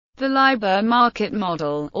The LIBOR market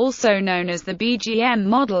model, also known as the BGM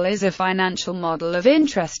model, is a financial model of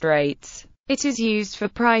interest rates. It is used for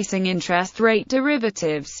pricing interest rate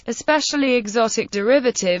derivatives, especially exotic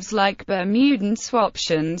derivatives like Bermudan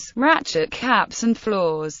swaptions, ratchet caps and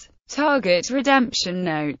floors, target redemption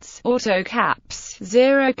notes, auto caps,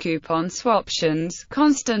 zero coupon swaptions,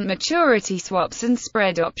 constant maturity swaps and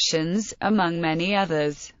spread options, among many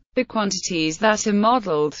others. The quantities that are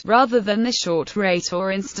modeled, rather than the short rate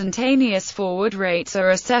or instantaneous forward rates, are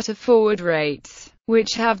a set of forward rates,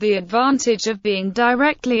 which have the advantage of being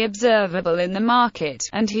directly observable in the market,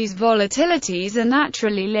 and whose volatilities are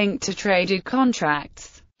naturally linked to traded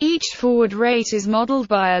contracts. Each forward rate is modeled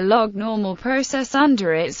by a log-normal process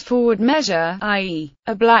under its forward measure, i.e.,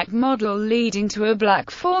 a black model leading to a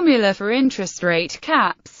black formula for interest rate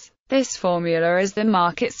caps. This formula is the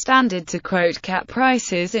market standard to quote cap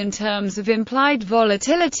prices in terms of implied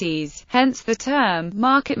volatilities, hence the term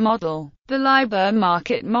market model. The LIBOR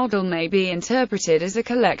market model may be interpreted as a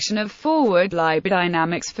collection of forward LIBOR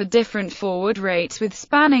dynamics for different forward rates with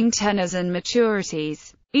spanning tenors and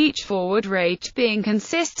maturities, each forward rate being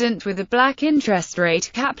consistent with a black interest rate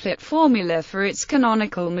caplet formula for its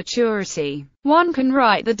canonical maturity. One can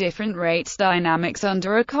write the different rates dynamics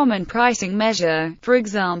under a common pricing measure, for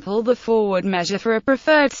example the forward measure for a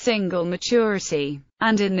preferred single maturity,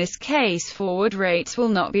 and in this case forward rates will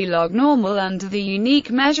not be log-normal under the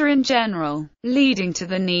unique measure in general, leading to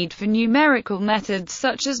the need for numerical methods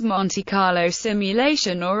such as Monte Carlo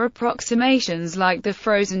simulation or approximations like the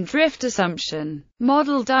frozen drift assumption.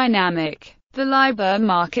 Model dynamic. The LIBOR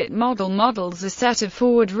market model models a set of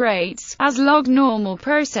forward rates, as log-normal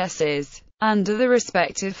processes, under the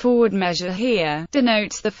respective forward measure. Here,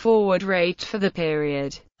 denotes the forward rate for the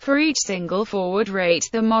period. For each single forward rate,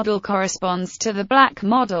 the model corresponds to the black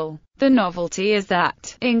model. The novelty is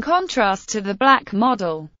that, in contrast to the black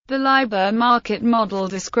model, the LIBOR market model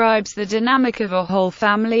describes the dynamic of a whole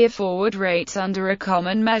family of forward rates under a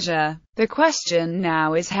common measure. The question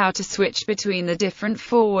now is how to switch between the different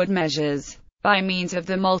forward measures. By means of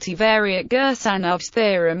the multivariate Gersanov's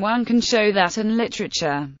theorem one can show that in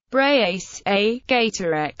literature. Brace, A.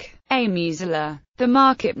 Gatorek, A. Museler. The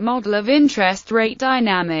Market Model of Interest Rate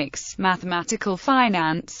Dynamics, Mathematical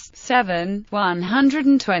Finance, 7,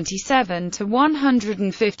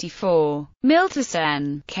 127-154.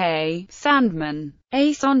 Miltersen, K. Sandman,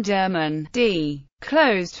 A. Sonderman, D.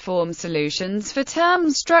 Closed-form solutions for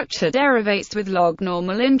term structure derivates with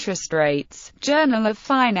log-normal interest rates. Journal of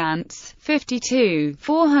Finance, 52,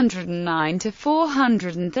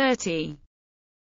 409-430.